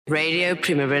Radio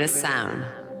Primavera Sound,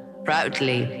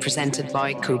 proudly presented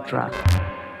by Cupra.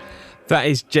 That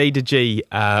is Jayda G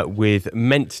with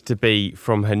Meant to Be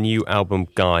from her new album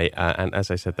Guy, and as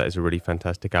I said, that is a really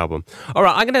fantastic album. All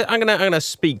right, I'm gonna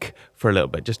speak for a little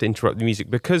bit, just to interrupt the music,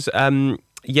 because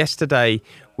yesterday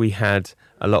we had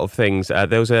a lot of things.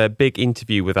 There was a big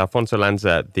interview with Alfonso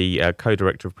Lanza, the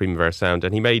co-director of Primavera Sound,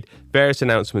 and he made various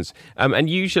announcements. And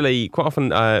usually, quite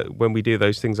often, when we do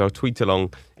those things, I'll tweet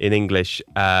along in English,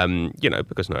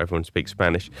 because not everyone speaks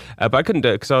Spanish. But I couldn't do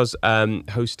it because I was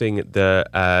hosting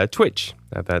the Twitch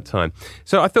at that time.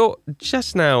 So I thought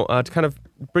just now to kind of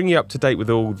bring you up to date with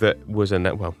all that was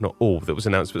announced. Well, not all that was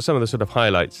announced, but some of the sort of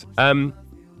highlights.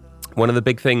 One of the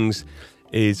big things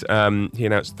is he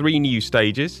announced 3 new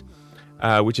stages.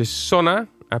 Which is Sona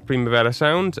at Primavera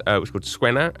Sound, which is called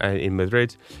Suena in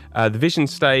Madrid. The Vision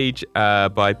stage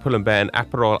by Pull & Bear and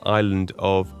Aperol Island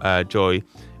of Joy.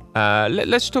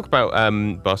 Let's talk about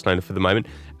Barcelona for the moment.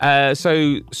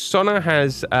 So Sona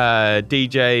has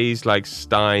DJs like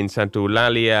Stein,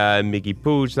 Sant'Eulalia, Miggy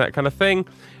Puig, that kind of thing.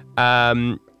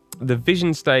 The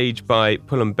Vision stage by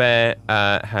Pull & Bear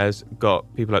has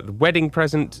got people like The Wedding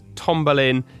Present,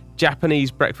 Tombolin, Japanese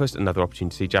breakfast. Another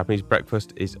opportunity to see Japanese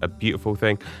breakfast is a beautiful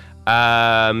thing.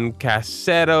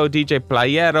 Casero, DJ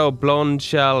Playero, Blonde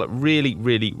Shell. Really,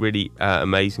 really, really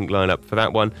amazing lineup for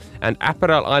that one. And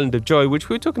Aperol Island of Joy, which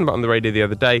we were talking about on the radio the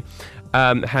other day,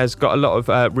 has got a lot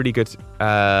of really good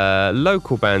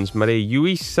local bands. Maria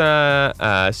Luisa,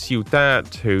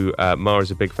 Ciutat, who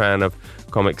Mara's a big fan of,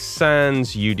 Comic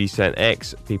Sans, UD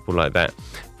X, people like that.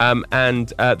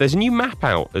 And there's a new map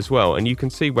out as well, and you can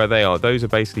see where they are. Those are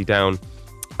basically down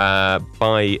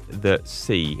by the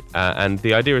sea. And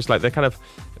the idea is like they're kind of,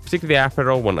 particularly the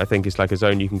Aperol one, I think is like a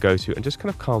zone you can go to and just kind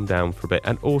of calm down for a bit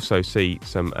and also see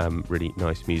some really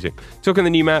nice music. Talking the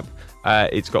new map,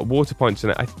 it's got water points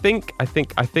in it. I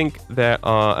think there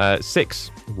are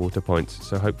 6 water points.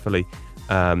 So hopefully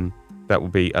that will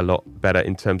be a lot better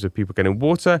in terms of people getting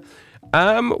water.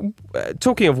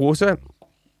 Talking of water,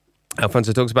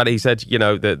 Alfonso talks about it. He said,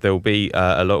 that there will be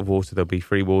a lot of water, there'll be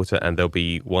free water, and there'll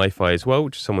be Wi-Fi as well,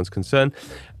 which is someone's concern.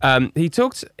 He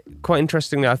talked quite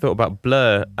interestingly, I thought, about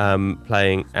Blur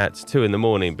playing at 2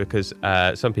 a.m, because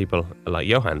some people, like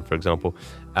Johan, for example,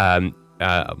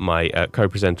 my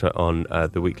co-presenter on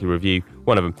the Weekly Review,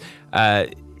 one of them,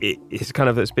 it's kind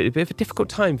of a bit of a difficult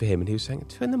time for him, and he was saying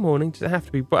 2 a.m, does it have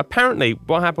to be? But apparently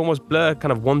what happened was Blur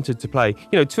kind of wanted to play,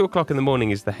 2 o'clock in the morning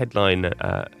is the headline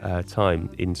time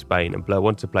in Spain, and Blur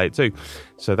wanted to play at 2,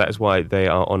 so that is why they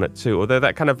are on at 2, although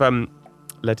that kind of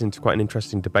led into quite an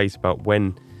interesting debate about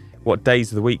what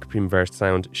days of the week Primavera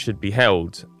Sound should be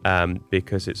held,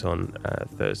 because it's on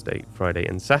Thursday, Friday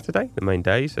and Saturday, the main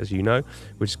days, as you know,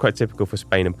 which is quite typical for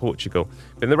Spain and Portugal.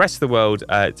 But in the rest of the world,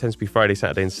 it tends to be Friday,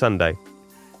 Saturday and Sunday.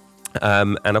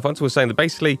 And Alfonso was saying that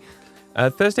basically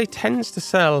Thursday tends to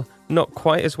sell not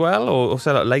quite as well, or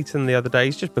sell out later than the other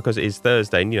days, just because it is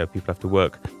Thursday and, people have to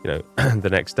work, the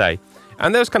next day.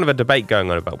 And there was kind of a debate going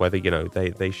on about whether,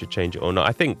 they should change it or not.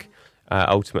 I think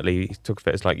ultimately he took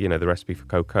it as like, the recipe for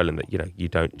Coca-Cola, and that, you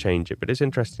don't change it. But it's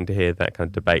interesting to hear that kind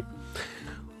of debate.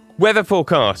 Weather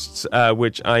forecasts,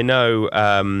 which I know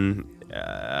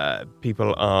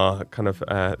people are kind of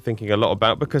thinking a lot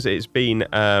about, because it's been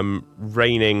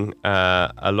raining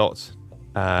a lot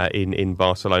in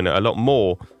Barcelona, a lot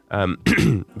more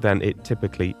than it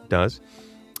typically does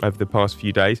over the past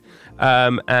few days.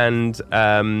 And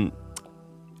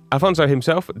Alfonso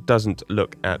himself doesn't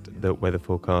look at the weather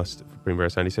forecast for Primavera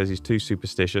Sound. He says he's too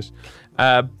superstitious.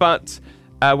 But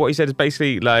what he said is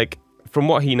basically like, from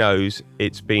what he knows,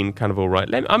 it's been kind of all right.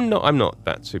 I'm not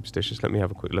that superstitious. Let me have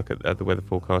a quick look at the weather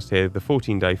forecast here, the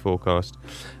 14-day forecast.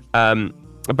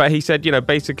 But he said,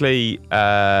 basically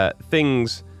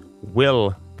things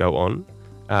will go on,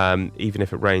 even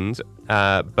if it rains.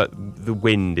 But the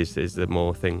wind is the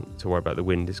more thing to worry about. The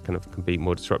wind can be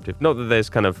more disruptive. Not that there's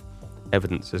kind of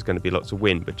evidence there's going to be lots of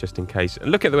wind, but just in case.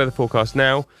 And look at the weather forecast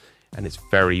now, and it's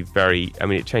very, very,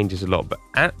 it changes a lot. But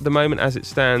at the moment, as it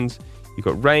stands, you've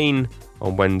got rain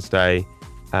on Wednesday,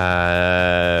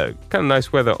 kind of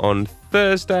nice weather on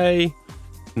Thursday,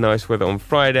 nice weather on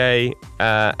Friday,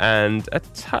 and a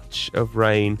touch of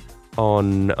rain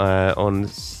on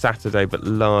Saturday, but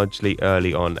largely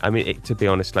early on. To be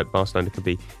honest, like Barcelona can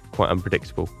be quite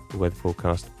unpredictable, the weather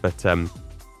forecast, but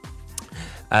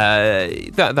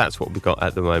that's what we've got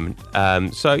at the moment.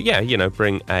 So yeah,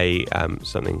 bring a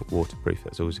something waterproof.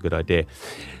 That's always a good idea.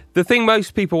 The thing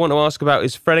most people want to ask about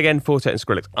is Fred Again, Fortet and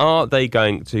Skrillex. Are they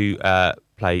going to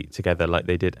play together like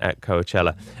they did at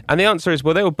Coachella? And the answer is,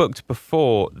 well, they were booked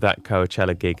before that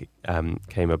Coachella gig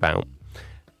came about.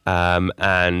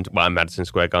 and Madison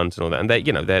Square Gardens and all that. And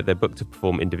they're booked to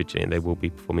perform individually, and they will be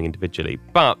performing individually.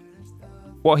 But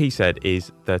what he said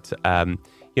is that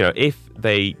if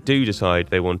they do decide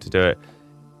they want to do it,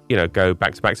 go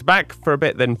back to back to back for a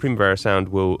bit, then Primavera Sound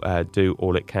will do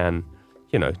all it can,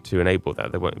 to enable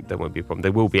that. There won't be a problem. They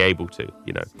will be able to,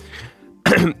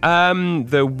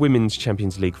 The Women's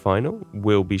Champions League final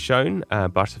will be shown.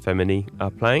 Barça Femení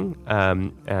are playing,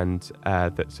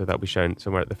 so that'll be shown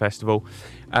somewhere at the festival.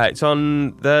 It's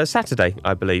on the Saturday,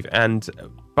 I believe, and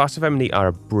Barça Femení are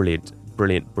a brilliant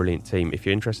team. If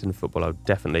you're interested in football, I'll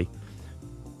check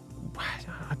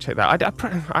that.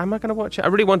 Am I going to watch it? I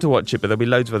really want to watch it, but there'll be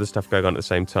loads of other stuff going on at the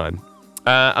same time.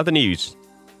 Other news.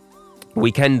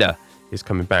 Weekender is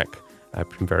coming back,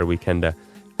 Primavera Weekender,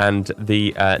 and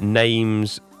the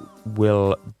names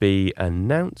will be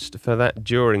announced for that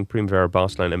during Primavera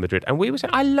Barcelona and Madrid. And we were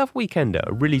saying, I love Weekender,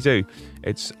 I really do.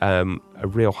 It's a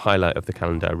real highlight of the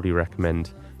calendar. I really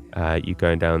recommend you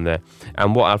going down there.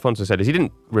 And what Alfonso said is he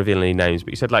didn't reveal any names,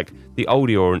 but he said like the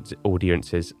older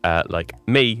audiences, like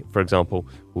me, for example,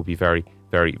 will be very,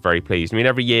 very, very pleased. I mean,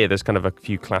 every year there's kind of a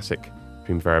few classic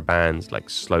Primavera bands like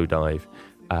Slowdive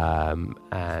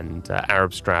and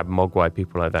Arab Strab, Mogwai,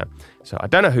 people like that. So I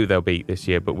don't know who they'll be this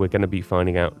year, but we're going to be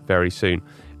finding out very soon.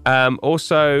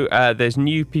 Also, there's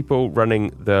new people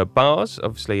running the bars.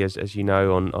 Obviously, as you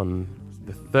know, on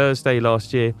the Thursday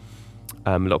last year,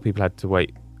 a lot of people had to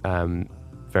wait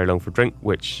very long for a drink,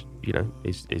 which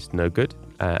is no good,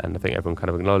 and I think everyone kind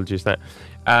of acknowledges that.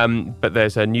 But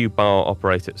there's a new bar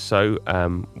operator, so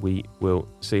we will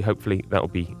see. Hopefully that will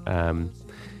be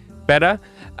better.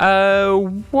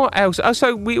 What else? Oh,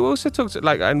 so we also talked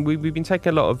and we've been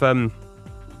taking a lot of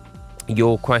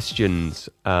your questions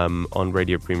on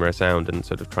Radio Primavera Sound and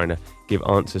sort of trying to give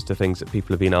answers to things that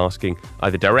people have been asking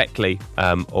either directly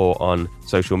or on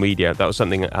social media. That was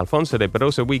something that Alfonso did, but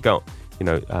also we got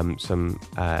some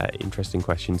interesting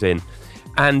questions in.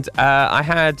 And I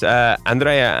had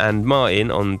Andrea and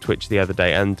Martin on Twitch the other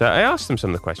day, and I asked them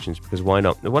some of the questions because why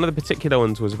not? One of the particular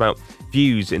ones was about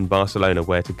views in Barcelona,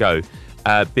 where to go,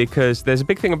 because there's a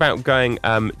big thing about going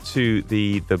to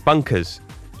the bunkers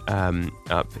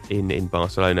up in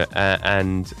Barcelona,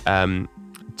 and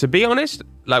to be honest,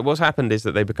 like what's happened is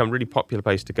that they become a really popular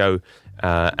place to go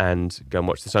and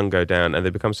watch the sun go down, and they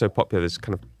become so popular there's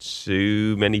kind of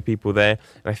too many people there,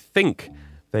 and I think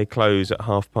they close at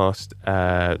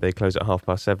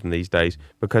 7:30 these days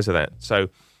because of that. So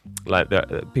like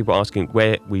the people asking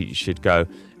where we should go,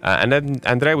 and then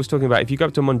Andrea was talking about if you go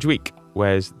up to Montjuic,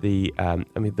 where's the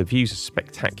views are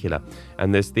spectacular,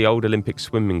 and there's the old Olympic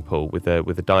swimming pool with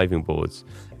the diving boards,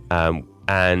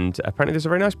 and apparently there's a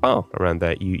very nice bar around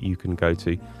there you can go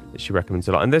to that she recommends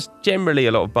a lot. And there's generally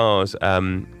a lot of bars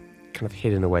kind of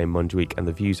hidden away in Montjuic, and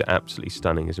the views are absolutely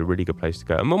stunning. It's a really good place to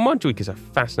go, and Montjuic is a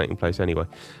fascinating place anyway,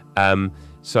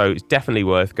 so it's definitely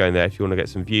worth going there if you want to get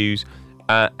some views.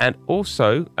 And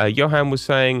also Johan was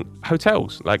saying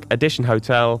hotels, like Edition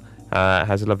Hotel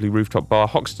has a lovely rooftop bar.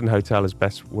 Hoxton Hotel is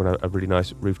one of really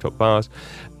nice rooftop bars,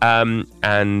 and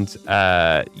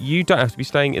you don't have to be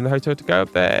staying in the hotel to go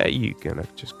up there. You can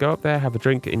just go up there, have a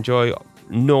drink, enjoy.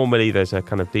 Normally there's a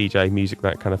kind of DJ music,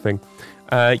 that kind of thing.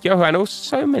 Johan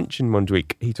also mentioned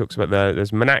Montjuic. He talks about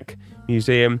there's Manac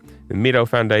Museum, the Miro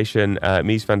Foundation,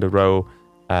 Mies van der Rohe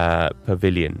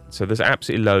Pavilion. So there's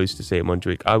absolutely loads to see at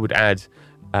Montjuic. I would add,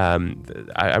 I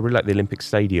really like the Olympic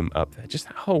Stadium up there. Just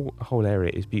that whole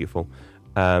area is beautiful.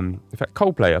 In fact,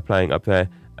 Coldplay are playing up there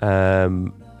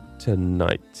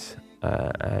tonight,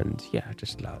 and yeah,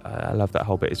 I love that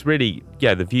whole bit. It's really,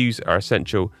 the views are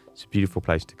essential. It's a beautiful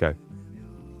place to go.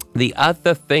 The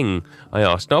other thing I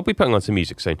asked, and I'll be putting on some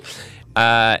music soon,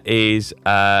 is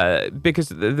because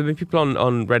there have been people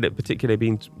on Reddit particularly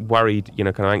being worried, kind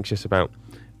of anxious about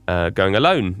going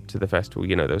alone to the festival.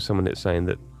 There was someone that's saying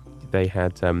that they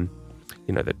had,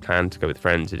 they planned to go with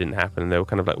friends. It didn't happen, and they were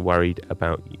kind of like worried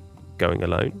about going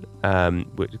alone,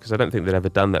 because I don't think they'd ever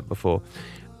done that before.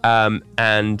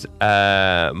 And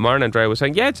Mara and Andrea were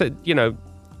saying,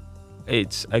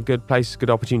 it's a good place, a good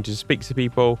opportunity to speak to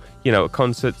people. At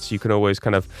concerts, you can always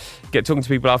kind of get talking to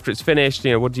people after it's finished.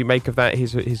 What do you make of that?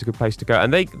 Here's a good place to go.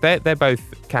 And they're both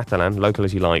Catalan, local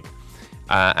as you like.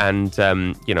 And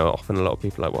often a lot of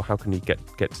people are like, well, how can you get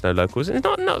to know locals? And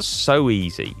it's not so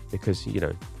easy because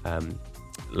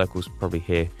locals probably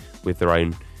here with their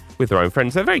own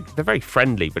friends. They're very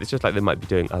friendly, but it's just like they might be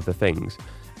doing other things.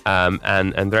 And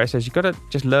Andrea says you've got to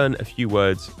just learn a few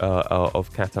words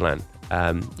of Catalan.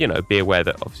 Be aware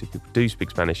that obviously people do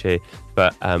speak Spanish here,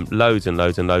 but loads and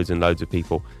loads and loads and loads of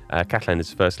people. Catalan is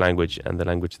the first language and the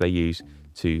language they use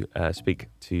to speak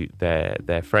to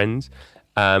their friends.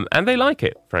 And they like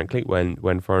it, frankly,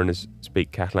 when foreigners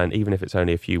speak Catalan, even if it's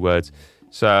only a few words.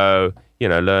 So,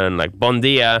 learn like bon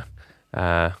dia,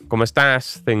 ¿cómo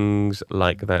estás? Things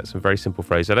like that. Some very simple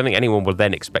phrases. I don't think anyone will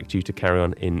then expect you to carry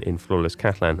on in flawless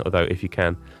Catalan, although if you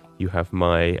can, you have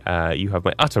my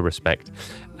utter respect.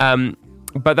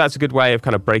 But that's a good way of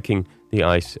kind of breaking the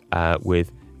ice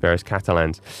with various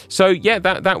Catalans. So yeah,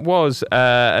 that was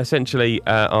essentially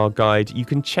our guide. You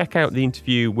can check out the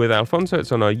interview with Alfonso.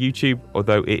 It's on our YouTube,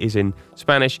 although it is in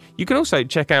Spanish. You can also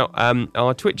check out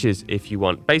our Twitches if you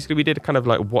want. Basically, we did a kind of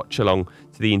like watch along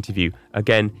to the interview.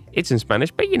 Again, it's in Spanish,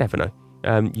 but you never know.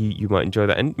 You might enjoy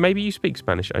that, and maybe you speak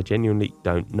Spanish. I genuinely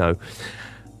don't know.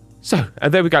 So,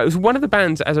 there we go. It was one of the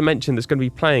bands, as I mentioned, that's going to be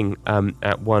playing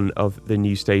at one of the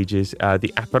new stages.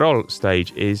 The Aperol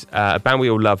stage is a band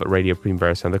we all love at Radio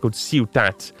Primavera Sound. They're called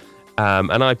Ciutat.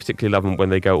 And I particularly love them when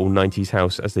they go all 90s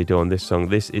house, as they do on this song.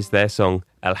 This is their song,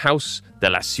 El House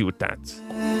de la Ciutat.